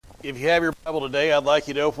If you have your Bible today, I'd like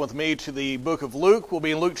you to open with me to the book of Luke. We'll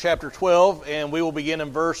be in Luke chapter 12, and we will begin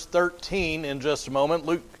in verse 13 in just a moment.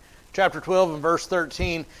 Luke chapter 12 and verse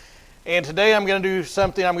 13. And today I'm going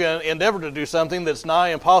to endeavor to do something that's nigh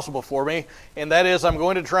impossible for me, and that is I'm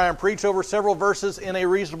going to try and preach over several verses in a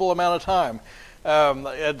reasonable amount of time.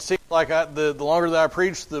 It seems like the longer that I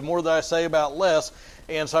preach, the more that I say about less.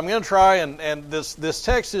 And so I'm going to try, and this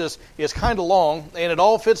text is kind of long, and it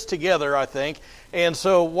all fits together, I think. And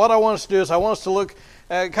so what I want us to do is I want us to look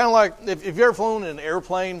kind of like if you've ever flown in an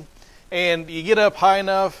airplane and you get up high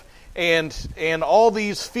enough and all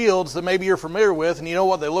these fields that maybe you're familiar with and you know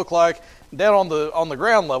what they look like down on the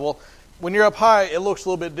ground level, when you're up high it looks a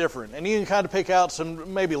little bit different. And you can kind of pick out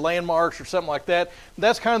some maybe landmarks or something like that.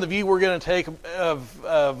 That's kind of the view we're going to take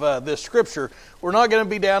of this scripture. We're not going to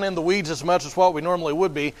be down in the weeds as much as what we normally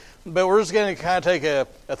would be, but we're just going to kind of take a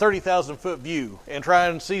 30,000-foot view and try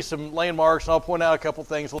and see some landmarks, and I'll point out a couple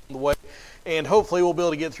things along the way, and hopefully we'll be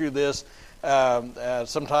able to get through this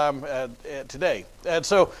sometime today. And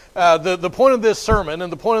so the point of this sermon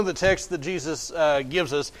and the point of the text that Jesus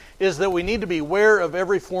gives us is that we need to be aware of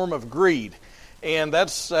every form of greed. And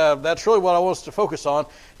that's really what I want us to focus on.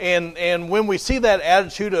 And when we see that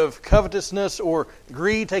attitude of covetousness or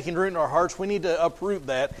greed taking root in our hearts, we need to uproot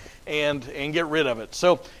that and get rid of it.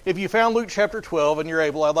 So if you found Luke chapter 12 and you're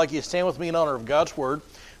able, I'd like you to stand with me in honor of God's Word.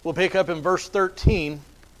 We'll pick up in verse 13,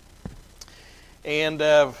 and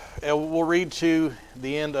we'll read to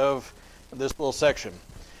the end of this little section.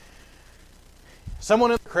 Someone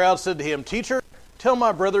in the crowd said to him, "Teacher, tell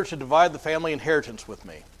my brother to divide the family inheritance with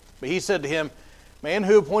me." But he said to him, "Man,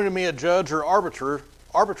 who appointed me a judge or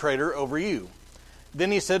arbitrator over you?"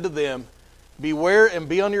 Then he said to them, "Beware and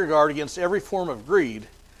be on your guard against every form of greed,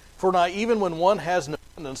 for not even when one has an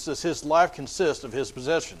abundance does his life consist of his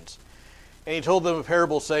possessions." And he told them a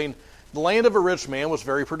parable, saying, "The land of a rich man was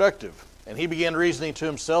very productive. And he began reasoning to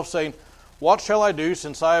himself, saying, 'What shall I do,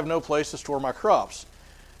 since I have no place to store my crops?'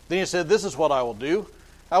 Then he said, 'This is what I will do.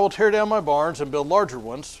 I will tear down my barns and build larger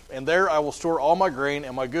ones, and there I will store all my grain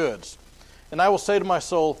and my goods. And I will say to my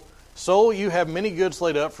soul, Soul, you have many goods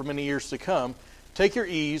laid up for many years to come. Take your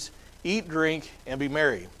ease, eat, drink, and be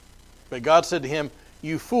merry.' But God said to him,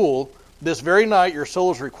 'You fool, this very night your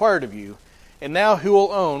soul is required of you, and now who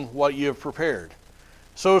will own what you have prepared?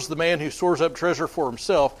 So is the man who stores up treasure for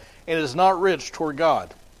himself, and is not rich toward God.'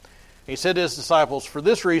 And he said to his disciples, 'For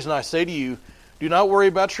this reason I say to you, do not worry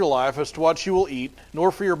about your life as to what you will eat,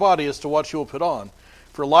 nor for your body as to what you will put on.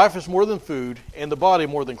 For life is more than food, and the body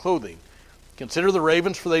more than clothing. Consider the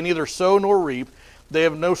ravens, for they neither sow nor reap. They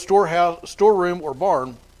have no storeroom or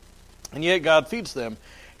barn, and yet God feeds them.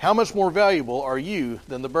 How much more valuable are you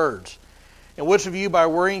than the birds? And which of you by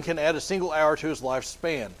worrying can add a single hour to his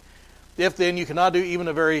lifespan? If then you cannot do even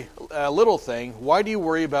a very little thing, why do you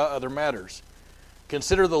worry about other matters?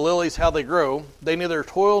 Consider the lilies, how they grow. They neither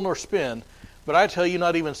toil nor spin. But I tell you,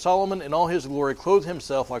 not even Solomon in all his glory clothed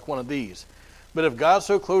himself like one of these. But if God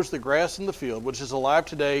so clothes the grass in the field, which is alive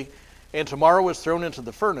today, and tomorrow is thrown into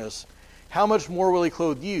the furnace, how much more will he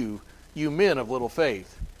clothe you, you men of little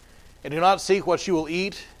faith? And do not seek what you will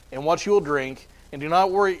eat and what you will drink, and do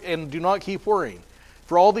not worry, and do not keep worrying.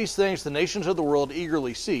 For all these things the nations of the world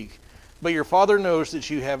eagerly seek, but your Father knows that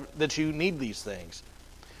you need these things.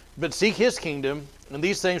 But seek his kingdom, and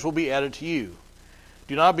these things will be added to you.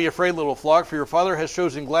 Do not be afraid, little flock, for your Father has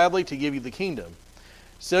chosen gladly to give you the kingdom.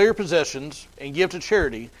 Sell your possessions and give to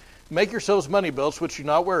charity. Make yourselves money belts which do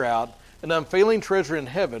not wear out, an unfailing treasure in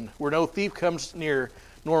heaven, where no thief comes near,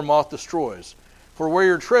 nor moth destroys. For where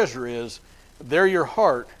your treasure is, there your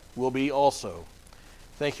heart will be also."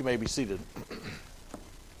 Thank you. You may be seated.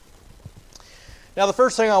 Now, the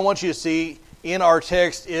first thing I want you to see in our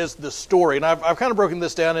text is the story. And I've kind of broken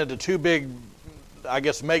this down into two big,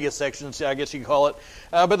 mega sections, you can call it.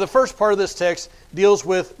 But the first part of this text deals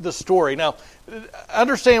with the story. Now,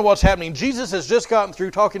 understand what's happening. Jesus has just gotten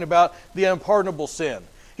through talking about the unpardonable sin.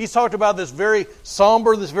 He's talked about this very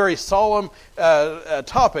somber, this very solemn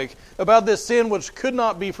topic about this sin which could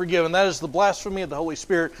not be forgiven. That is the blasphemy of the Holy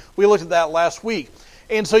Spirit. We looked at that last week.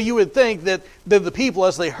 And so you would think that the people,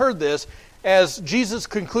 as they heard this, as Jesus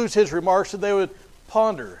concludes his remarks, that they would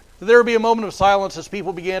ponder. There would be a moment of silence as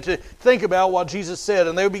people began to think about what Jesus said,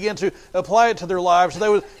 and they would begin to apply it to their lives. And they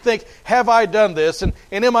would think, have I done this? And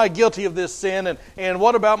am I guilty of this sin? And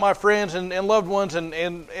what about my friends and loved ones? And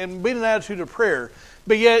be in an attitude of prayer.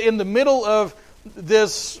 But yet, in the middle of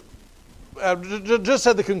this, just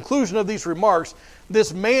at the conclusion of these remarks,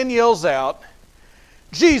 this man yells out,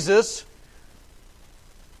 "Jesus,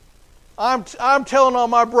 I'm telling on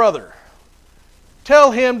my brother.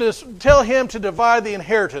 Tell him to divide the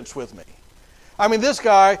inheritance with me." I mean, this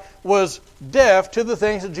guy was deaf to the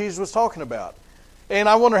things that Jesus was talking about. And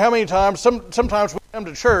I wonder how many times, sometimes we come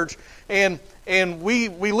to church and we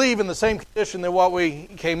leave in the same condition that what we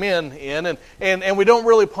came in, and we don't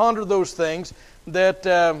really ponder those things that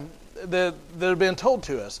have been told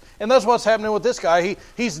to us. And that's what's happening with this guy.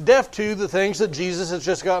 He's deaf to the things that Jesus has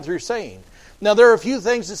just gone through saying. Now, there are a few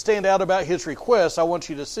things that stand out about his request I want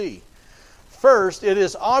you to see. First, it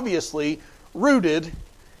is obviously rooted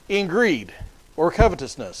in greed or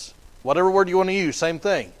covetousness. Whatever word you want to use, same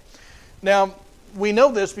thing. Now, we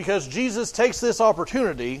know this because Jesus takes this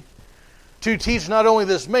opportunity to teach not only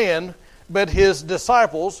this man, but his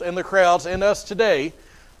disciples and the crowds and us today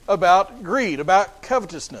about greed, about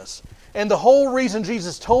covetousness. And the whole reason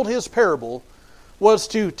Jesus told his parable was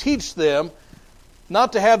to teach them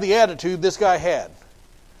not to have the attitude this guy had.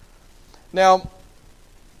 Now,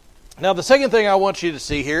 the second thing I want you to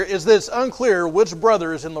see here is that it's unclear which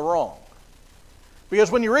brother is in the wrong. Because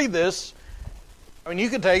when you read this, I mean, you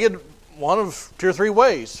can take it one of two or three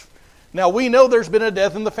ways. Now, we know there's been a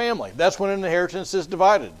death in the family. That's when an inheritance is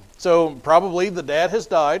divided. So probably the dad has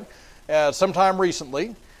died sometime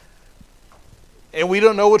recently, and we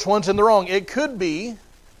don't know which one's in the wrong. It could be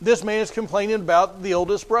this man is complaining about the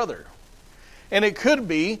oldest brother. And it could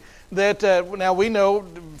be that, now we know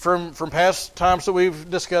from past times that we've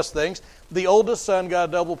discussed things, the oldest son got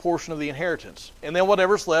a double portion of the inheritance. And then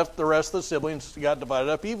whatever's left, the rest of the siblings got divided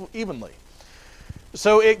up evenly.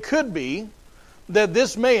 So it could be that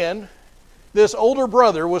this man, this older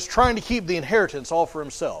brother, was trying to keep the inheritance all for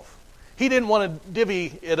himself. He didn't want to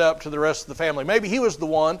divvy it up to the rest of the family. Maybe he was the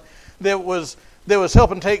one that was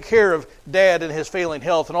helping take care of Dad and his failing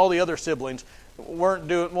health, and all the other siblings weren't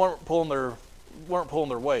pulling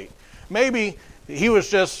their weight. Maybe he was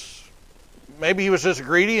just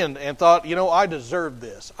greedy and thought, I deserve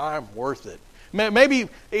this. I'm worth it. Maybe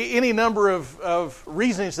any number of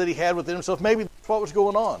reasonings that he had within himself. Maybe that's what was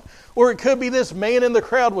going on. Or it could be this man in the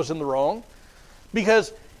crowd was in the wrong,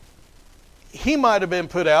 because he might have been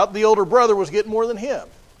put out. The older brother was getting more than him.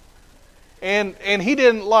 And he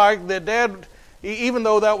didn't like that Dad, even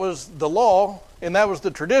though that was the law and that was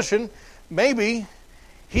the tradition, maybe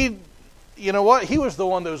he was the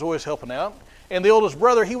one that was always helping out. And the oldest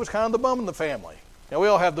brother, he was kind of the bum in the family. Now, we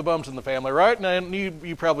all have the bums in the family, right? And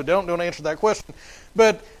you probably don't answer that question.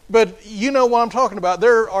 But you know what I'm talking about.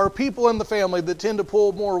 There are people in the family that tend to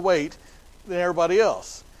pull more weight than everybody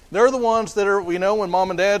else. They're the ones that are, when mom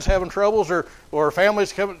and dad's having troubles or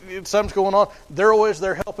families, something's going on, they're always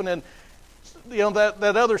there helping. And,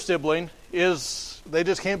 that other sibling they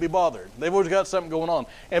just can't be bothered. They've always got something going on.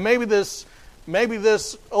 And maybe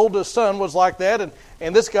this oldest son was like that,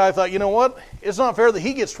 and this guy thought, what? It's not fair that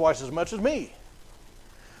he gets twice as much as me.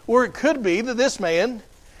 Or it could be that this man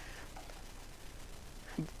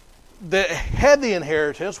that had the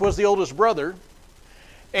inheritance was the oldest brother,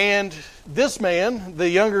 and this man, the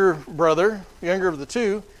younger brother, younger of the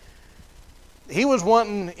two, he was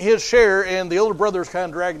wanting his share, and the older brother was kind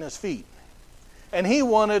of dragging his feet. And he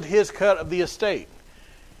wanted his cut of the estate.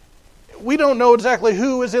 We don't know exactly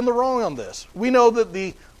who is in the wrong on this. We know that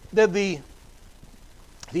the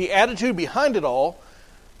attitude behind it all,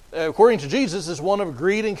 according to Jesus, is one of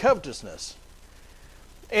greed and covetousness.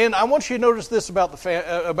 And I want you to notice this about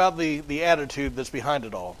the attitude that's behind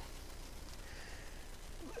it all.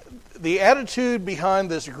 The attitude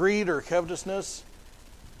behind this greed or covetousness,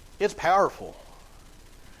 it's powerful.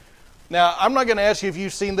 Now, I'm not going to ask you if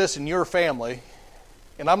you've seen this in your family,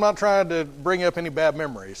 and I'm not trying to bring up any bad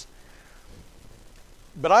memories.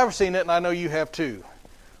 But I've seen it, and I know you have too.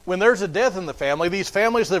 When there's a death in the family, these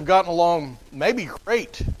families that have gotten along maybe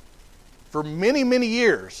great for many, many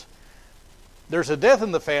years, there's a death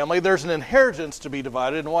in the family, there's an inheritance to be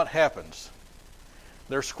divided, and what happens?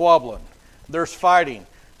 There's squabbling. There's fighting.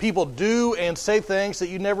 People do and say things that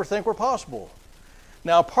you never think were possible.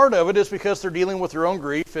 Now, part of it is because they're dealing with their own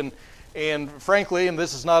grief, and frankly, and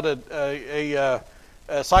this is not a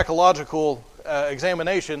psychological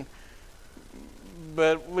examination,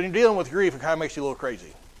 but when you're dealing with grief, it kind of makes you a little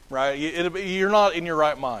crazy, right? You're not in your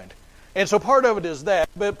right mind. And so part of it is that,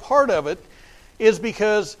 but part of it is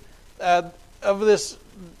because of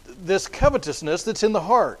this covetousness that's in the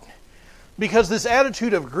heart. Because this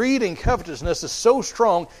attitude of greed and covetousness is so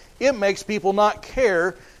strong, it makes people not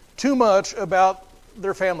care too much about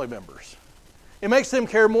their family members. It makes them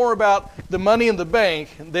care more about the money in the bank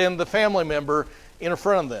than the family member in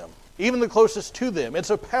front of them, even the closest to them. It's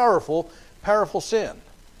a powerful, powerful sin.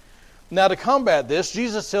 Now, to combat this,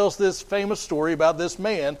 Jesus tells this famous story about this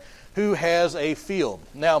man who has a field.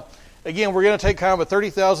 Now, again, we're going to take kind of a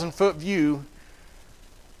 30,000-foot view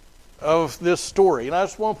of this story. And I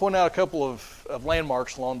just want to point out a couple of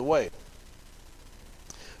landmarks along the way.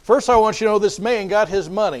 First, I want you to know this man got his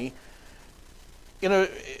money in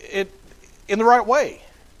the right way.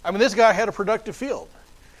 I mean, this guy had a productive field.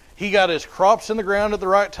 He got his crops in the ground at the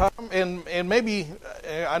right time, and maybe,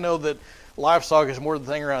 I know that livestock is more the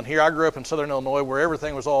thing around here. I grew up in southern Illinois where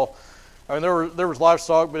everything was all, I mean, there was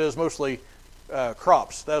livestock, but it was mostly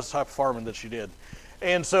crops. That was the type of farming that you did.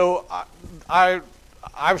 And so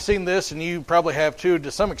I've seen this, and you probably have too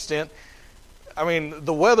to some extent. I mean,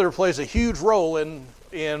 the weather plays a huge role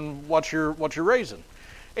in what you're raising.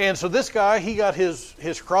 And so this guy, he got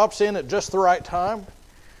his crops in at just the right time,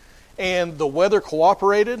 and the weather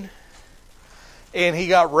cooperated, and he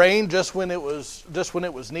got rain just when it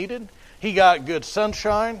was needed. He got good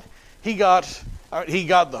sunshine. He got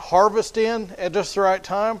the harvest in at just the right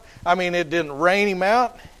time. I mean, it didn't rain him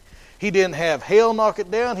out. He didn't have hail knock it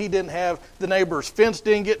down. He didn't have the neighbor's fence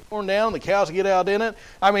didn't get torn down. The cows get out in it.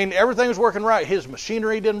 I mean, everything was working right. His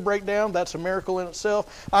machinery didn't break down. That's a miracle in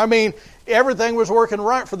itself. I mean, everything was working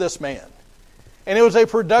right for this man. And it was a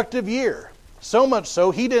productive year. So much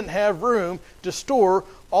so, he didn't have room to store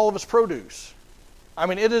all of his produce. I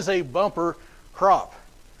mean, it is a bumper crop.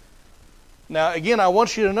 Now, again, I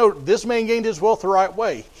want you to note, this man gained his wealth the right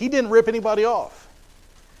way. He didn't rip anybody off.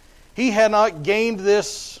 He had not gained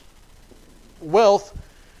this wealth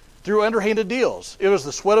through underhanded deals. It was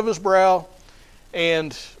the sweat of his brow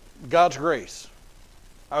and God's grace.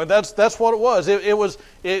 I mean, that's what it was.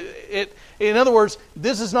 In other words,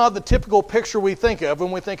 this is not the typical picture we think of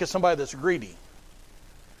when we think of somebody that's greedy.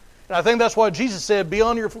 And I think that's why Jesus said, be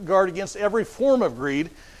on your guard against every form of greed,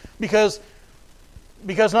 because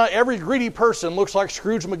not every greedy person looks like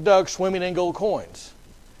Scrooge McDuck swimming in gold coins.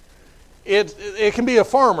 It can be a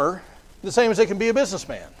farmer the same as it can be a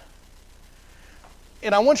businessman.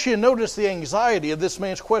 And I want you to notice the anxiety of this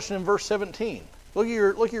man's question in verse 17. Look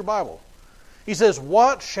at your Bible. He says,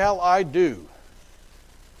 what shall I do?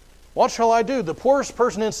 What shall I do? The poorest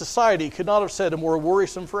person in society could not have said a more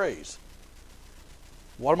worrisome phrase.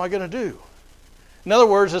 What am I going to do? In other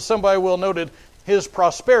words, as somebody well noted, his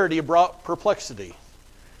prosperity brought perplexity.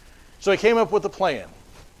 So he came up with a plan.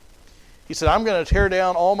 He said, I'm going to tear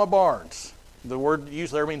down all my barns. The word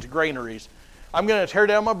used there means granaries. I'm going to tear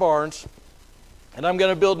down my barns, and I'm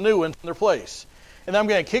going to build new ones in their place. And I'm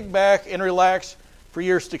going to kick back and relax for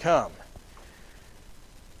years to come.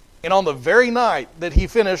 And on the very night that he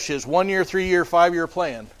finished his 1 year, 3 year, 5 year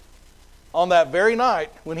plan, on that very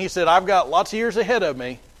night when he said, I've got lots of years ahead of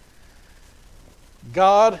me,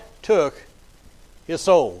 God took his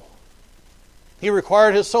soul. He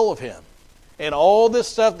required his soul of him. And all this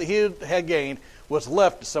stuff that he had gained was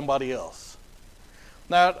left to somebody else.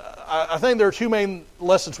 Now, I think there are two main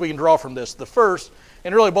lessons we can draw from this. The first,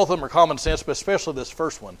 and really both of them are common sense, but especially this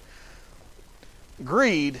first one.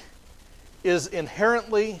 Greed is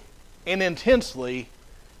inherently and intensely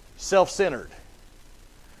self-centered.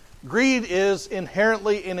 Greed is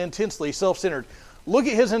inherently and intensely self-centered. Look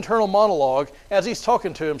at his internal monologue as he's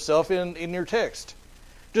talking to himself in your text.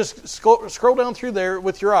 Just scroll down through there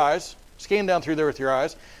with your eyes, scan down through there with your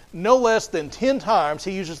eyes. No less than 10 times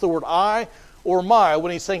he uses the word I or my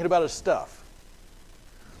when he's thinking about his stuff.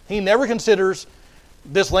 He never considers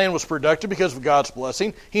this land was productive because of God's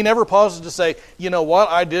blessing. He never pauses to say, you know what,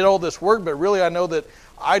 I did all this work, but really I know that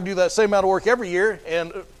I do that same amount of work every year,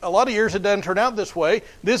 and a lot of years it doesn't turn out this way.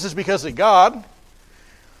 This is because of God.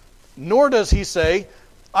 Nor does he say,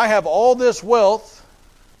 I have all this wealth.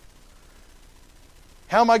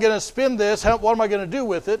 How am I going to spend this? What am I going to do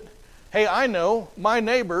with it? Hey, I know my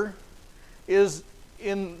neighbor is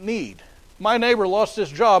in need. My neighbor lost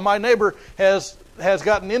his job. My neighbor has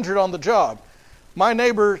gotten injured on the job. My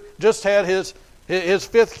neighbor just had his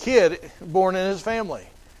 5th kid born in his family.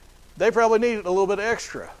 They probably needed a little bit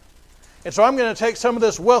extra. And so I'm going to take some of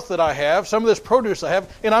this wealth that I have, some of this produce I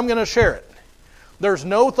have, and I'm going to share it. There's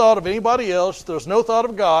no thought of anybody else. There's no thought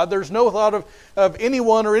of God. There's no thought of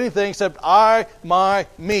anyone or anything except I, my,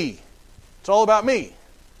 me. It's all about me.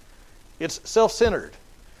 It's self-centered.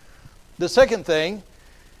 The second thing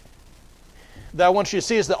that I want you to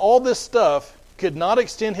see is that all this stuff could not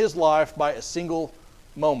extend his life by a single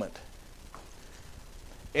moment.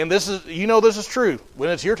 And this is true.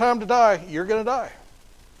 When it's your time to die, you're going to die.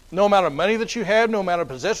 No amount of money that you have, no amount of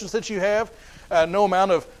possessions that you have, no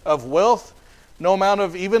amount of wealth, no amount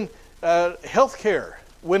of even health care.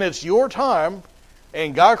 When it's your time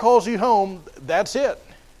and God calls you home, that's it.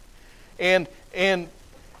 And you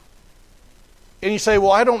say,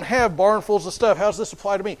 well, I don't have barnfuls of stuff. How does this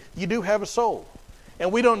apply to me? You do have a soul.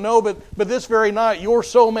 And we don't know, but this very night, your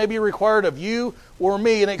soul may be required of you or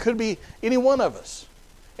me, and it could be any one of us.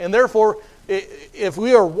 And therefore, if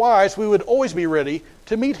we are wise, we would always be ready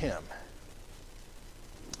to meet him.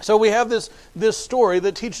 So we have this story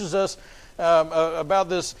that teaches us about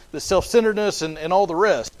this self-centeredness and all the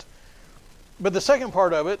rest. But the second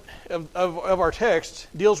part of it, of our text,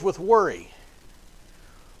 deals with worry.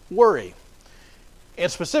 Worry.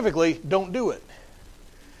 And specifically, don't do it.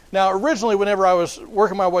 Now, originally, whenever I was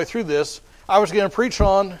working my way through this, I was going to preach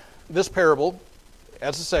on this parable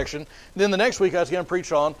as a section. Then the next week, I was going to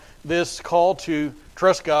preach on this call to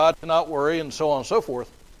trust God, to not worry, and so on and so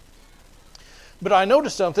forth. But I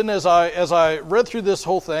noticed something as I read through this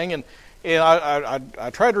whole thing, and I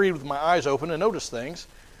tried to read with my eyes open and notice things.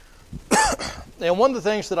 And one of the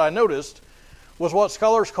things that I noticed was what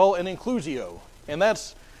scholars call an inclusio, and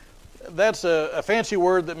that's a fancy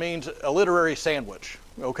word that means a literary sandwich.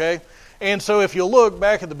 Okay, and so if you look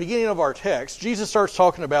back at the beginning of our text, Jesus starts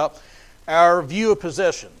talking about our view of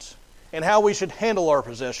possessions and how we should handle our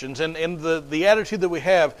possessions and the attitude that we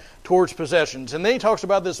have towards possessions. And then he talks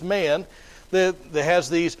about this man that has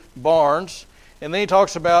these barns, and then he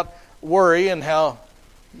talks about worry and how,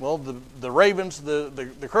 well, the ravens,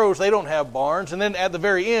 the crows, they don't have barns. And then at the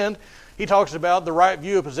very end, he talks about the right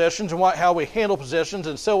view of possessions and how we handle possessions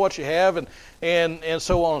and sell what you have and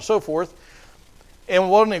so on and so forth. And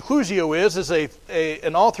what an inclusio is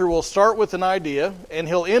an author will start with an idea, and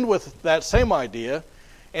he'll end with that same idea,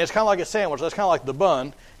 and it's kind of like a sandwich. That's kind of like the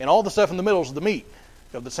bun, and all the stuff in the middle is the meat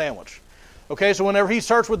of the sandwich. Okay, so whenever he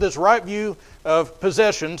starts with this right view of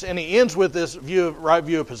possessions, and he ends with this right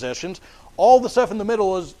view of possessions, all the stuff in the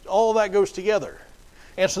middle all of that goes together.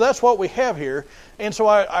 And so that's what we have here. And so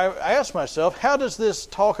I asked myself, how does this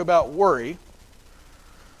talk about worry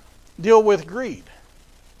deal with greed?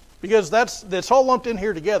 Because that's all lumped in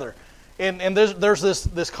here together. And there's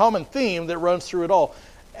this common theme that runs through it all.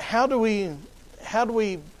 How do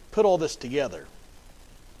we put all this together?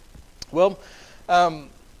 Well,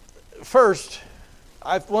 first,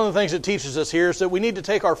 one of the things it teaches us here is that we need to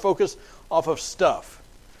take our focus off of stuff.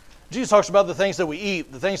 Jesus talks about the things that we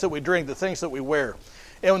eat, the things that we drink, the things that we wear.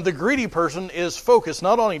 And the greedy person is focused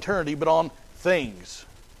not on eternity, but on things.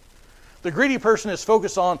 The greedy person is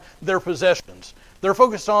focused on their possessions. They're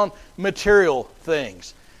focused on material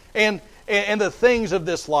things and the things of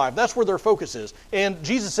this life. That's where their focus is. And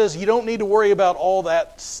Jesus says you don't need to worry about all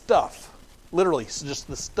that stuff. Literally, just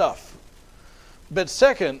the stuff. But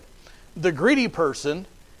second, the greedy person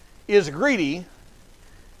is greedy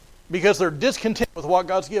because they're discontent with what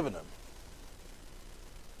God's given them.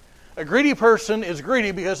 A greedy person is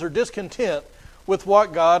greedy because they're discontent with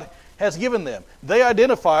what God has given them. They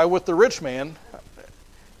identify with the rich man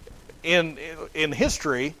in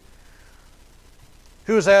history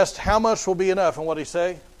who was asked how much will be enough, and what did he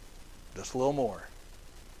say? Just a little more.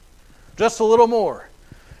 Just a little more.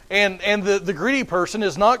 And the greedy person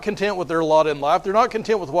is not content with their lot in life. They're not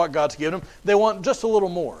content with what God's given them. They want just a little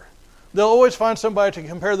more. They'll always find somebody to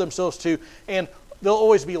compare themselves to, and they'll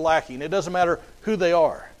always be lacking. It doesn't matter who they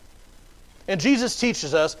are. And Jesus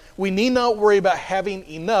teaches us we need not worry about having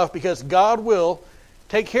enough because God will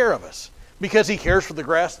take care of us. Because He cares for the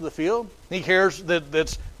grass of the field. He cares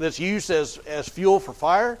that's used as fuel for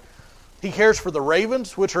fire. He cares for the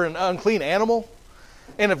ravens, which are an unclean animal.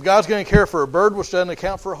 And if God's going to care for a bird, which doesn't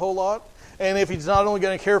account for a whole lot, and if He's not only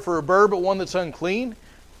going to care for a bird, but one that's unclean,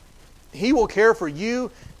 He will care for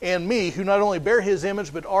you and me, who not only bear His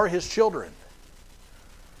image, but are His children.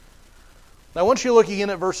 Now, I want you looking in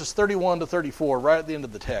at verses 31 to 34, right at the end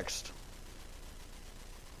of the text.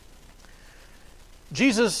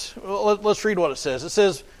 Jesus, let's read what it says. It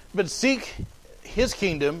says, "But seek His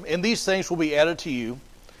kingdom, and these things will be added to you.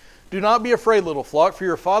 Do not be afraid, little flock, for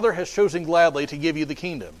your Father has chosen gladly to give you the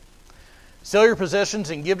kingdom. Sell your possessions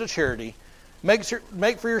and give to charity. Make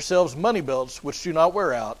for yourselves money belts which do not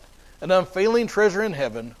wear out, an unfailing treasure in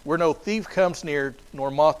heaven, where no thief comes near,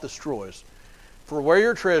 nor moth destroys. For where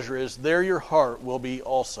your treasure is, there your heart will be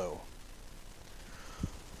also."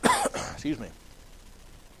 Excuse me.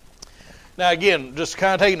 Now again, just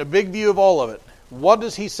kind of taking a big view of all of it. What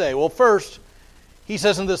does he say? Well, first, he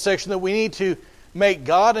says in this section that we need to make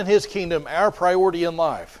God and His kingdom our priority in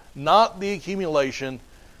life, not the accumulation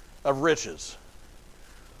of riches.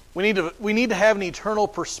 We need to have an eternal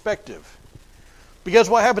perspective. Because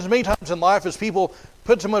what happens many times in life is people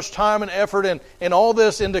put so much time and effort and all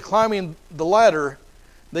this into climbing the ladder,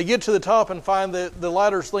 they get to the top and find that the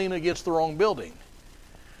ladder's leaning against the wrong building.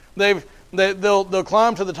 They'll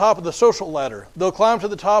climb to the top of the social ladder. They'll climb to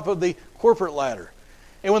the top of the corporate ladder.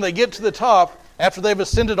 And when they get to the top, after they've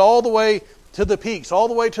ascended all the way to the peaks, all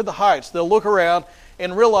the way to the heights, they'll look around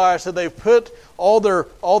and realize that they've put all their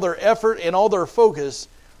effort and all their focus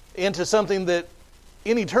into something that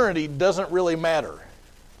in eternity doesn't really matter.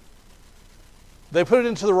 They put it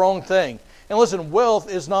into the wrong thing. And listen, wealth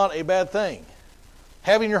is not a bad thing.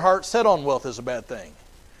 Having your heart set on wealth is a bad thing.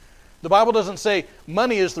 The Bible doesn't say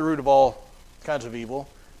money is the root of all kinds of evil,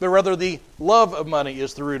 but rather the love of money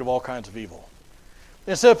is the root of all kinds of evil.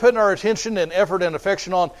 Instead of putting our attention and effort and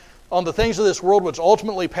affection on the things of this world which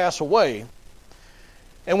ultimately pass away,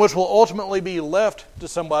 and which will ultimately be left to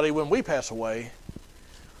somebody when we pass away,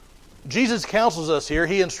 Jesus counsels us here,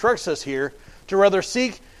 He instructs us here to rather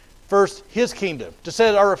seek first His kingdom, to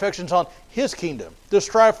set our affections on His kingdom, to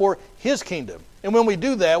strive for His kingdom. And when we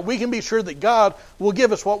do that, we can be sure that God will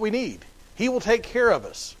give us what we need. He will take care of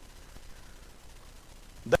us.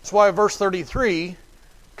 That's why verse 33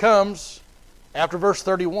 comes after verse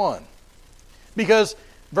 31. Because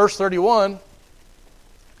verse 31,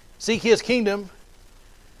 seek His kingdom.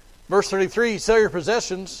 Verse 33, sell your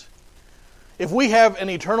possessions. If we have an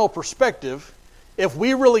eternal perspective, if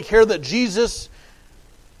we really care that Jesus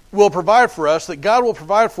will provide for us, that God will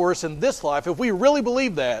provide for us in this life, if we really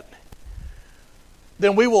believe that,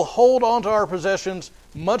 then we will hold on to our possessions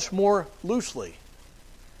much more loosely.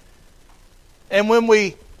 And when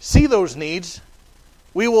we see those needs,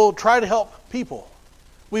 we will try to help people.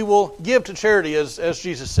 We will give to charity, as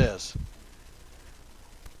Jesus says.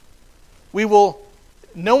 We will,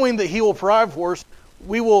 knowing that He will provide for us,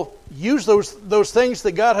 we will use those things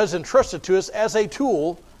that God has entrusted to us as a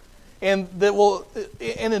tool, and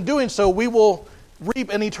in doing so, we will reap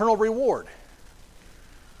an eternal reward.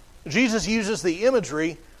 Jesus uses the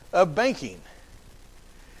imagery of banking.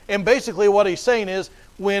 And basically what He's saying is,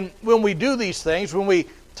 when we do these things, when we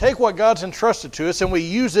take what God's entrusted to us and we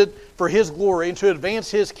use it for His glory and to advance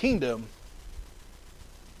His kingdom,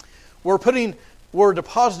 we're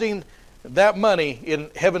depositing that money in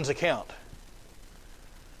heaven's account.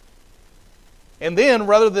 And then,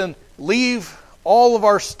 rather than leave all of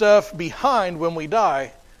our stuff behind when we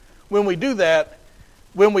die, when we do that,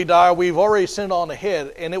 when we die, we've already sent it on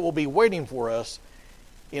ahead, and it will be waiting for us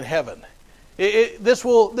in heaven. This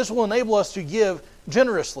will enable us to give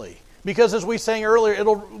generously, because as we sang earlier,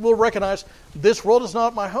 we'll recognize this world is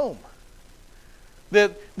not my home.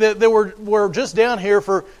 That we're just down here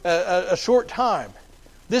for a short time.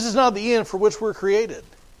 This is not the end for which we're created.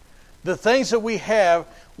 The things that we have,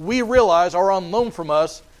 we realize are on loan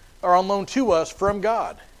to us from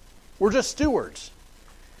God. We're just stewards.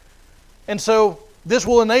 And so this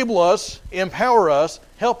will enable us, empower us,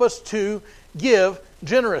 help us to give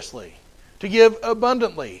generously, to give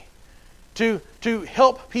abundantly, to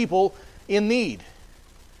help people in need,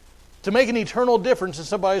 to make an eternal difference in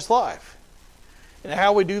somebody's life. And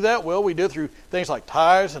how we do that? Well, we do it through things like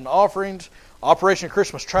tithes and offerings, Operation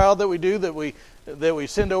Christmas Child that we do, that we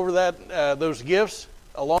send over those gifts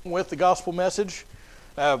along with the gospel message,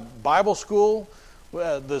 Bible school,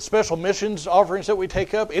 the special missions offerings that we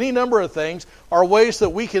take up. Any number of things are ways that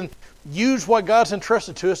we can use what God's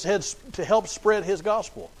entrusted to us to help spread His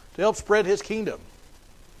gospel, to help spread His kingdom.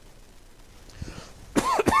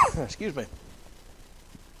 Excuse me.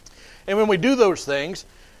 And when we do those things,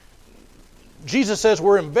 Jesus says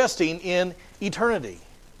we're investing in eternity.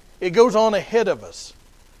 It goes on ahead of us.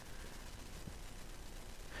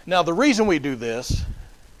 Now, the reason we do this,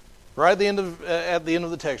 right at the end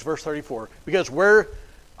of the text, verse 34, because where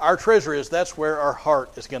our treasure is, that's where our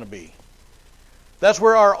heart is going to be. That's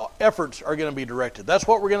where our efforts are going to be directed. That's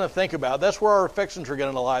what we're going to think about. That's where our affections are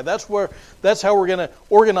going to lie. That's how we're going to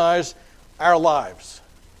organize our lives.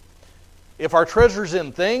 If our treasure's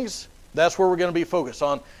in things, that's where we're going to be focused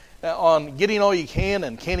on getting all you can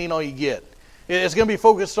and canning all you get. It's going to be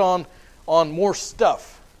focused on more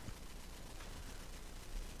stuff.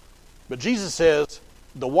 But Jesus says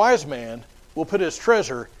the wise man will put his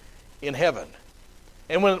treasure in heaven.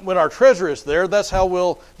 And when our treasure is there, that's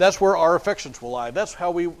where our affections will lie.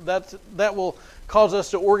 That will cause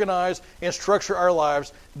us to organize and structure our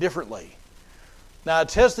lives differently. Now, a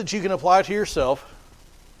test that you can apply to yourself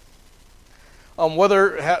on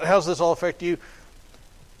how does this all affect you?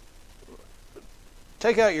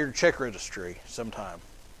 Take out your check registry sometime.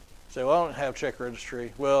 Say, well, I don't have check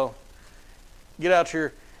registry. Well, get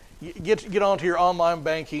onto your online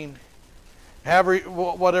banking,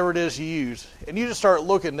 whatever it is you use, and you just start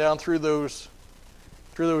looking down through those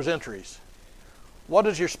entries. What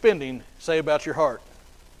does your spending say about your heart?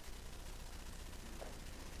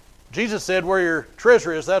 Jesus said where your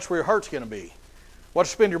treasure is, that's where your heart's going to be. What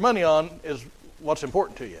you spend your money on is what's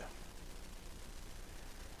important to you.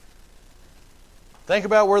 Think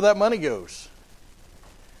about where that money goes.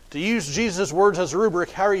 To use Jesus' words as a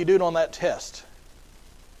rubric, how are you doing on that test?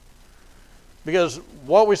 Because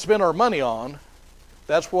what we spend our money on,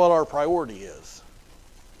 that's what our priority is.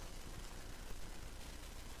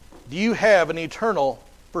 Do you have an eternal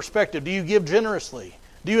perspective? Do you give generously?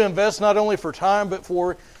 Do you invest not only for time but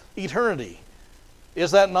for eternity?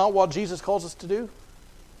 Is that not what Jesus calls us to do?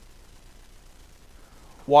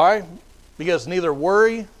 Why? Because neither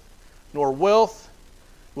worry nor wealth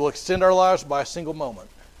will extend our lives by a single moment.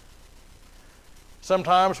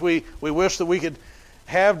 Sometimes we wish that we could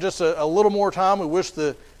have just a little more time. We wish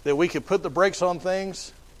that we could put the brakes on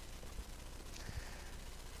things.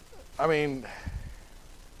 I mean,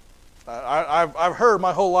 I've heard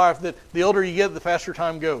my whole life that the older you get, the faster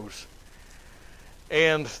time goes.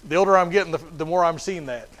 And the older I'm getting, the more I'm seeing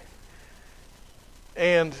that.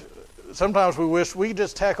 And sometimes we wish we could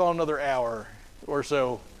just tack on another hour or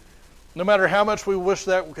so. No matter how much we wish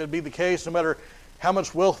that could be the case, no matter how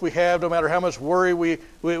much wealth we have, no matter how much worry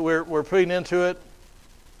we're putting into it,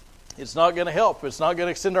 it's not going to help. It's not going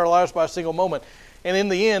to extend our lives by a single moment. And in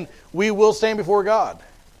the end, we will stand before God.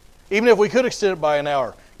 Even if we could extend it by an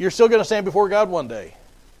hour, you're still going to stand before God one day.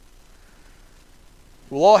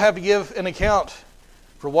 We'll all have to give an account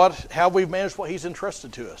for how we've managed what He's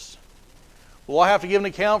entrusted to us. We'll all have to give an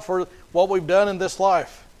account for what we've done in this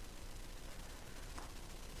life.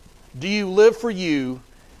 Do you live for you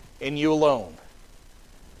and you alone?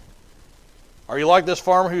 Are you like this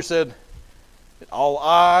farmer who said, all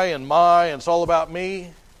I and my, and it's all about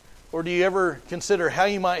me? Or do you ever consider how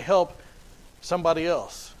you might help somebody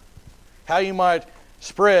else? How you might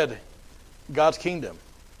spread God's kingdom?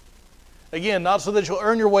 Again, not so that you'll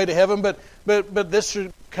earn your way to heaven, but this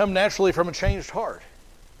should come naturally from a changed heart.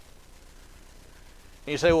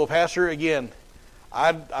 And you say, well, Pastor, again,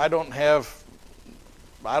 I don't have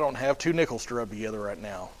 2 nickels to rub together right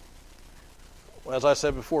now. Well, as I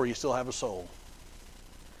said before, you still have a soul.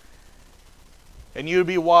 And you would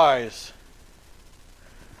be wise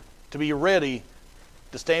to be ready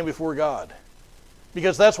to stand before God.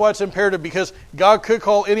 Because that's why it's imperative, because God could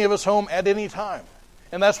call any of us home at any time.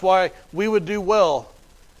 And that's why we would do well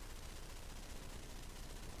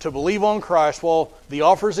to believe on Christ while the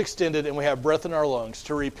offer is extended and we have breath in our lungs,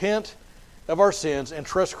 to repent of our sins and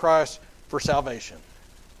trust Christ for salvation.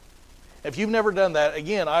 If you've never done that,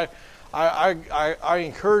 again, I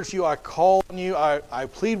encourage you, I call on you, I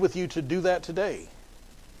plead with you to do that today.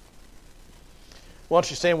 Why don't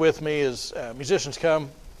you stand with me as musicians come.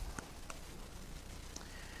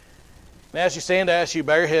 And as you stand, I ask you,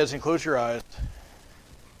 bow your heads and close your eyes.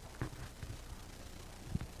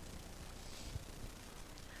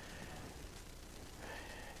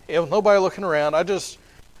 And with nobody looking around, I just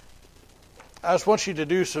want you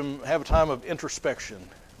to have a time of introspection.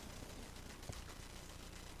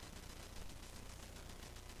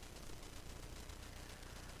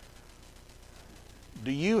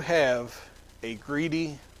 Do you have a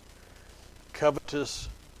greedy, covetous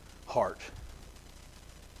heart?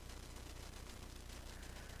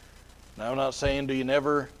 Now, I'm not saying do you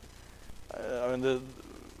never. The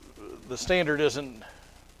standard isn't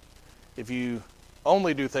if you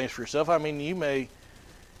only do things for yourself. I mean, you may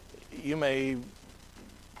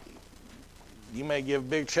give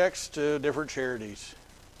big checks to different charities.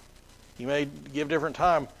 You may give different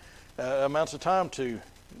amounts of time to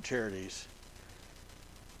charities.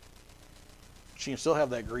 But you can still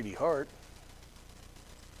have that greedy heart.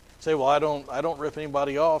 Say, well, I don't rip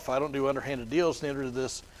anybody off. I don't do underhanded deals, neither does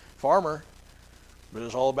this farmer. But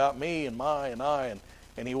it's all about me and my and I,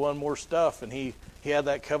 and he won more stuff, and he had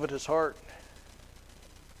that covetous heart.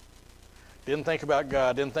 Didn't think about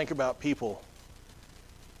God, didn't think about people.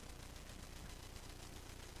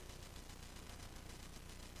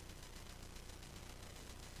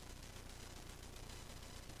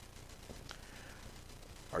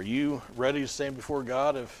 Are you ready to stand before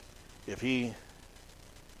God if He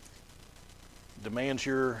demands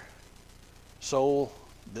your soul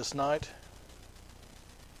this night?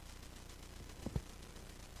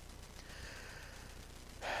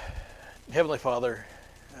 Heavenly Father,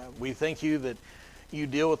 we thank you that you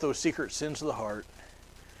deal with those secret sins of the heart,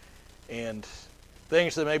 and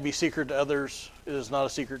things that may be secret to others is not a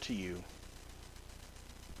secret to you.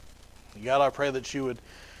 God, I pray that you would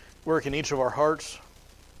work in each of our hearts.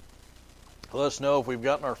 Let us know if we've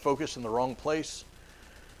gotten our focus in the wrong place,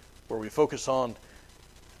 where we focus on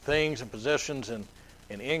things and possessions and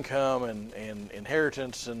income and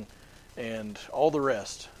inheritance and all the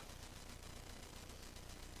rest.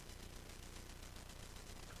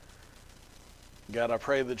 God, I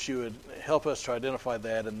pray that you would help us to identify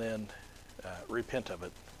that and then repent of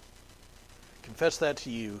it. Confess that to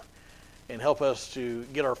you and help us to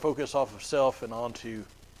get our focus off of self and onto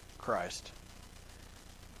Christ.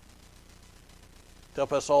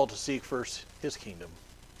 Help us all to seek first His kingdom.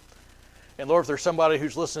 And Lord, if there's somebody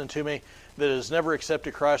who's listening to me that has never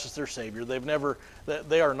accepted Christ as their Savior, that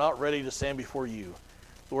they are not ready to stand before you,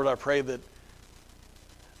 Lord, I pray that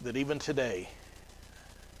even today,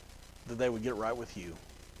 that they would get right with you.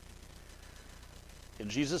 In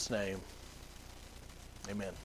Jesus' name, amen.